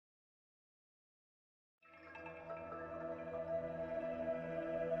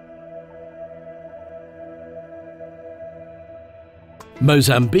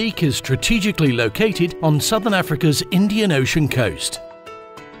Mozambique is strategically located on southern Africa's Indian Ocean coast.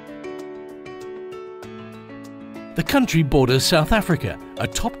 The country borders South Africa, a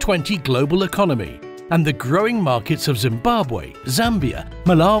top 20 global economy, and the growing markets of Zimbabwe, Zambia,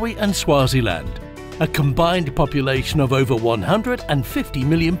 Malawi and Swaziland, a combined population of over 150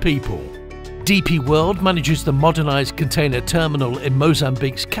 million people. DP World manages the modernized container terminal in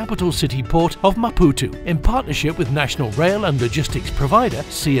Mozambique's capital city port of Maputo in partnership with national rail and logistics provider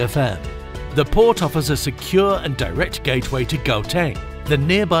CFM. The port offers a secure and direct gateway to Gauteng, the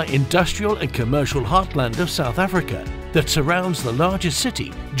nearby industrial and commercial heartland of South Africa that surrounds the largest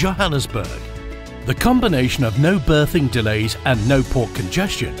city, Johannesburg. The combination of no berthing delays and no port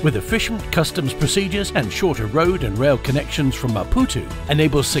congestion, with efficient customs procedures and shorter road and rail connections from Maputo,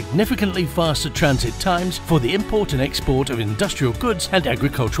 enables significantly faster transit times for the import and export of industrial goods and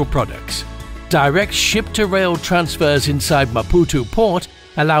agricultural products. Direct ship-to-rail transfers inside Maputo port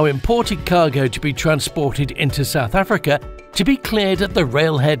allow imported cargo to be transported into South Africa to be cleared at the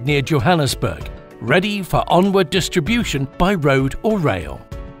railhead near Johannesburg, ready for onward distribution by road or rail.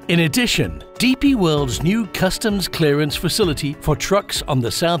 In addition, DP World's new customs clearance facility for trucks on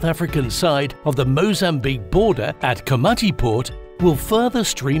the South African side of the Mozambique border at Komati Port will further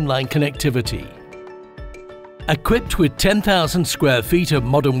streamline connectivity. Equipped with 10,000 square feet of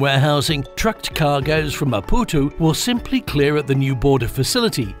modern warehousing, trucked cargoes from Maputo will simply clear at the new border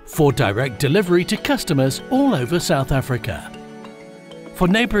facility for direct delivery to customers all over South Africa. For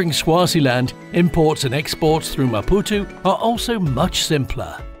neighbouring Swaziland, imports and exports through Maputo are also much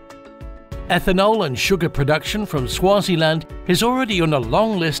simpler. Ethanol and sugar production from Swaziland is already on a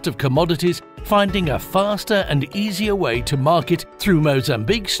long list of commodities, finding a faster and easier way to market through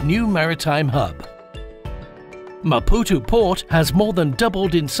Mozambique's new maritime hub. Maputo Port has more than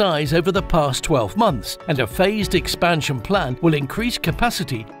doubled in size over the past 12 months, and a phased expansion plan will increase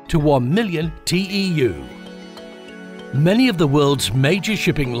capacity to 1 million TEU. Many of the world's major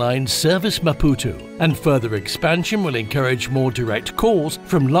shipping lines service Maputo, and further expansion will encourage more direct calls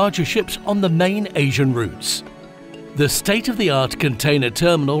from larger ships on the main Asian routes. The state-of-the-art container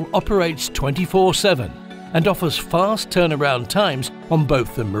terminal operates 24/7 and offers fast turnaround times on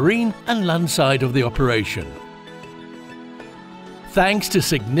both the marine and land side of the operation. Thanks to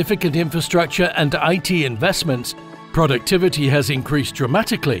significant infrastructure and IT investments, productivity has increased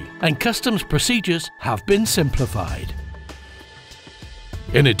dramatically and customs procedures have been simplified.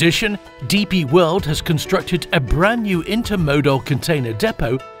 In addition, DP World has constructed a brand new intermodal container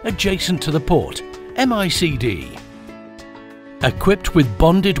depot adjacent to the port, MICD. Equipped with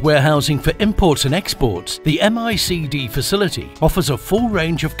bonded warehousing for imports and exports, the MICD facility offers a full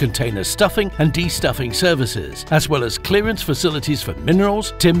range of container stuffing and destuffing services, as well as clearance facilities for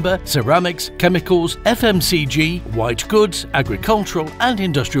minerals, timber, ceramics, chemicals, FMCG, white goods, agricultural and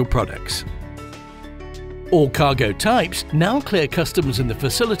industrial products. All cargo types now clear customs in the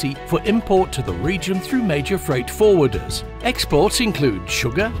facility for import to the region through major freight forwarders. Exports include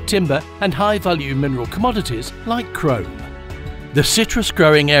sugar, timber and high-value mineral commodities like chrome. The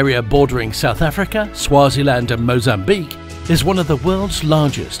citrus-growing area bordering South Africa, Swaziland and Mozambique is one of the world's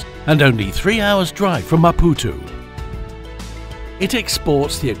largest and only 3 hours' drive from Maputo. It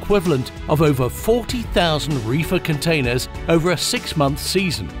exports the equivalent of over 40,000 reefer containers over a 6-month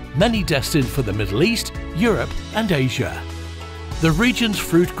season, many destined for the Middle East, Europe and Asia. The region's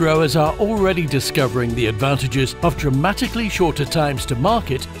fruit growers are already discovering the advantages of dramatically shorter times to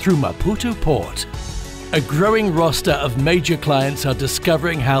market through Maputo Port. A growing roster of major clients are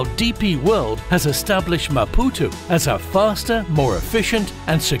discovering how DP World has established Maputo as a faster, more efficient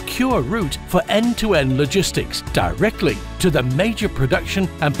and secure route for end-to-end logistics directly to the major production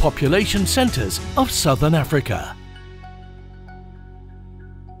and population centres of Southern Africa.